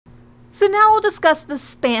So now we'll discuss the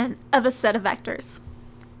span of a set of vectors.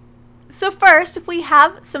 So first, if we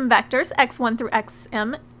have some vectors, x1 through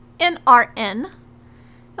xm, in Rn,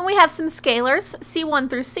 and we have some scalars, c1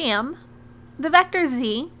 through cm, the vector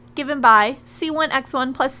z, given by c1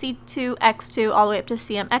 x1 plus c2 x2 all the way up to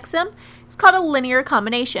cm xm, is called a linear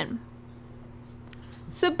combination.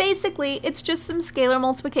 So basically, it's just some scalar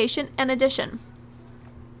multiplication and addition.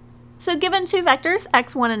 So given two vectors,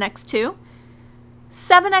 x1 and x2,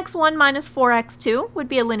 7x1 minus 4x2 would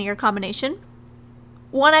be a linear combination.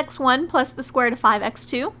 1x1 plus the square root of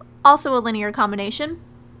 5x2, also a linear combination.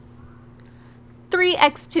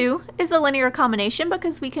 3x2 is a linear combination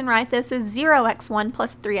because we can write this as 0x1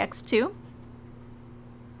 plus 3x2.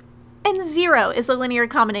 And 0 is a linear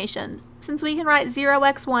combination, since we can write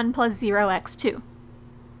 0x1 plus 0x2.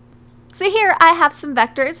 So here I have some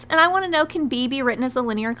vectors, and I want to know, can B be written as a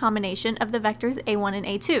linear combination of the vectors a1 and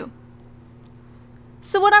a2?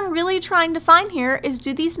 So what I'm really trying to find here is,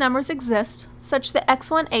 do these numbers exist such that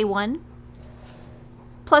x1 a1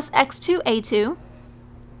 plus x2 a2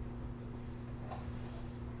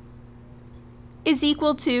 is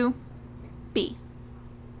equal to B?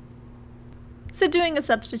 So doing a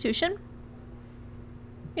substitution,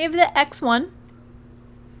 we have that x1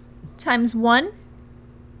 times 1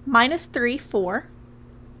 minus 3, 4,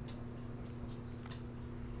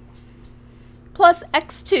 plus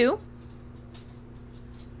x2,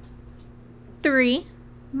 3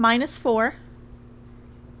 minus 4,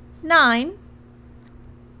 9,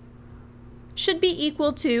 should be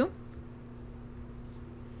equal to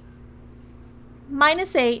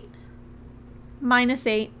minus 8 minus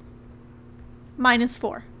 8 minus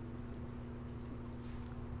 4.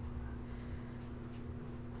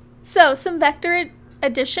 So some vector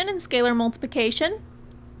addition and scalar multiplication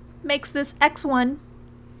makes this x1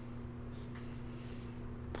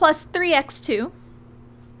 plus 3x2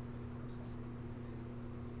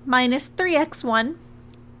 minus 3x1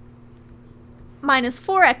 minus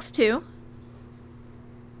 4x2,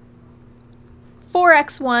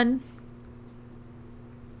 4x1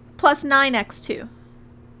 plus 9x2.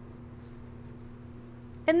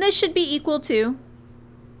 And this should be equal to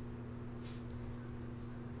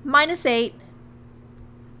minus 8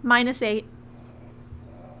 minus 8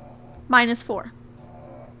 minus 4.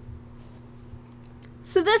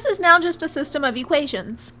 So this is now just a system of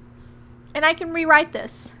equations. And I can rewrite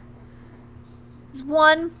this as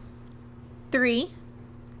 1, 3,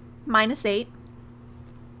 minus 8,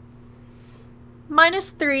 minus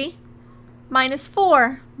 3, minus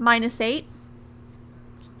 4, minus 8,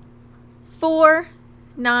 4,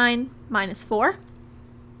 9, minus 4.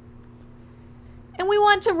 And we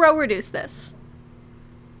want to row reduce this.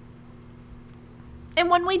 And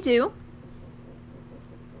when we do,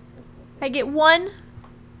 I get 1,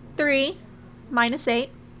 3, minus 8,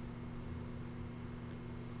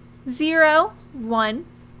 0, 1,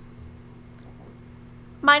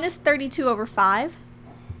 minus 32 over 5,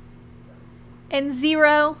 and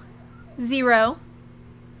 0, 0,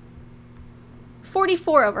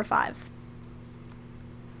 44 over 5.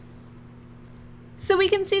 So we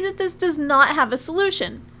can see that this does not have a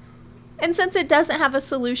solution. And since it doesn't have a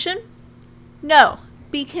solution, no,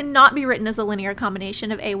 B cannot be written as a linear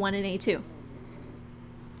combination of a1 and a2.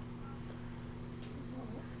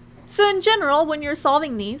 So in general, when you're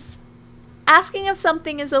solving these, asking if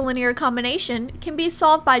something is a linear combination can be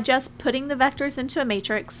solved by just putting the vectors into a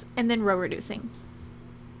matrix and then row reducing.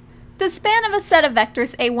 The span of a set of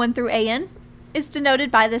vectors a1 through an is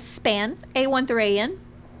denoted by this span, a1 through an,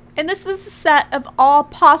 and this is a set of all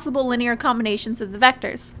possible linear combinations of the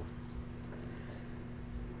vectors.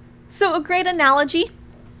 So a great analogy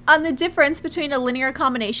on the difference between a linear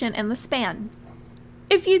combination and the span.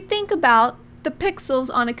 If you think about the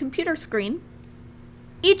pixels on a computer screen,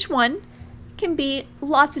 each one can be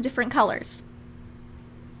lots of different colors.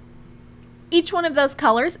 Each one of those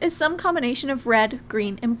colors is some combination of red,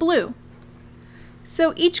 green, and blue.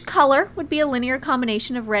 So each color would be a linear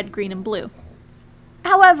combination of red, green, and blue.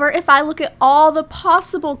 However, if I look at all the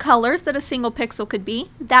possible colors that a single pixel could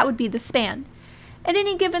be, that would be the span. At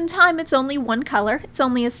any given time, it's only one color. It's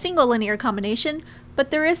only a single linear combination,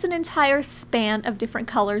 but there is an entire span of different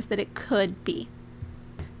colors that it could be.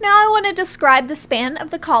 Now I want to describe the span of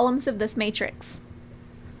the columns of this matrix.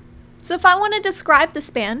 So if I want to describe the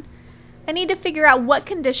span, I need to figure out what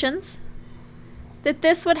conditions that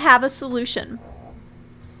this would have a solution.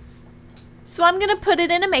 So I'm going to put it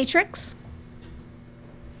in a matrix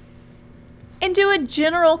and do a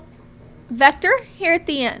general vector here at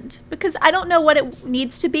the end, because I don't know what it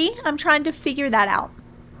needs to be. I'm trying to figure that out.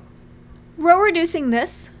 Row reducing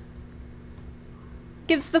this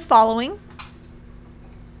gives the following.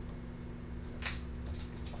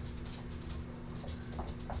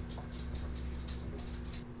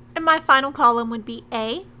 And my final column would be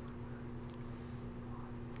A,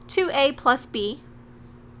 2A plus B,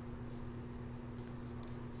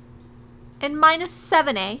 and minus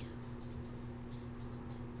 7A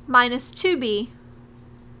minus 2B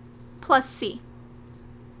plus C.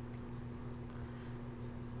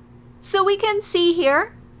 So we can see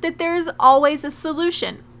here that there's always a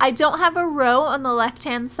solution. I don't have a row on the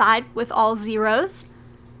left-hand side with all zeros,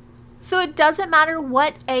 so it doesn't matter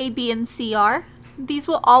what A, B, and C are. These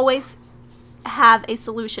will always have a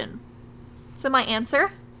solution. So my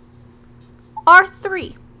answer,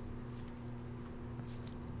 R3.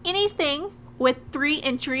 Anything with 3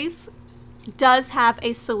 entries does have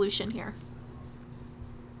a solution here.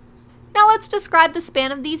 Now let's describe the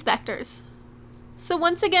span of these vectors. So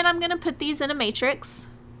once again, I'm going to put these in a matrix.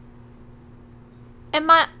 And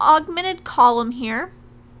my augmented column here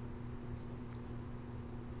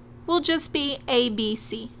will just be A, B,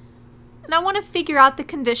 C. And I want to figure out the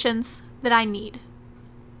conditions that I need.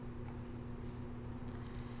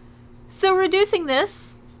 So reducing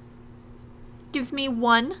this gives me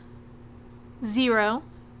 1, 0,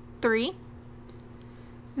 3,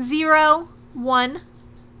 0, 1,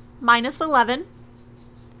 minus 11,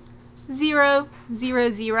 0,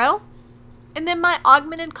 0, 0, and then my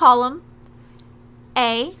augmented column,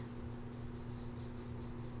 A,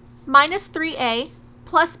 minus 3A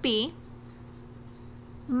plus B,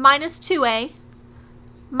 minus 2A,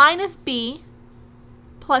 minus B,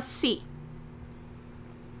 plus C.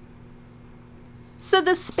 So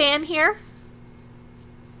the span here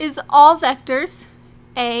is all vectors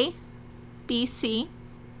A, B, C,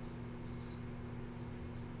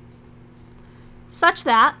 such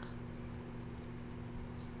that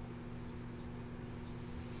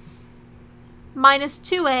minus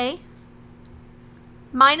 2A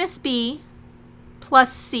minus B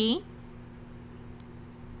plus C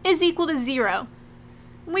is equal to 0.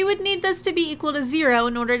 We would need this to be equal to 0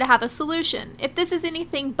 in order to have a solution. If this is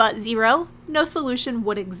anything but 0, no solution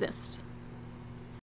would exist.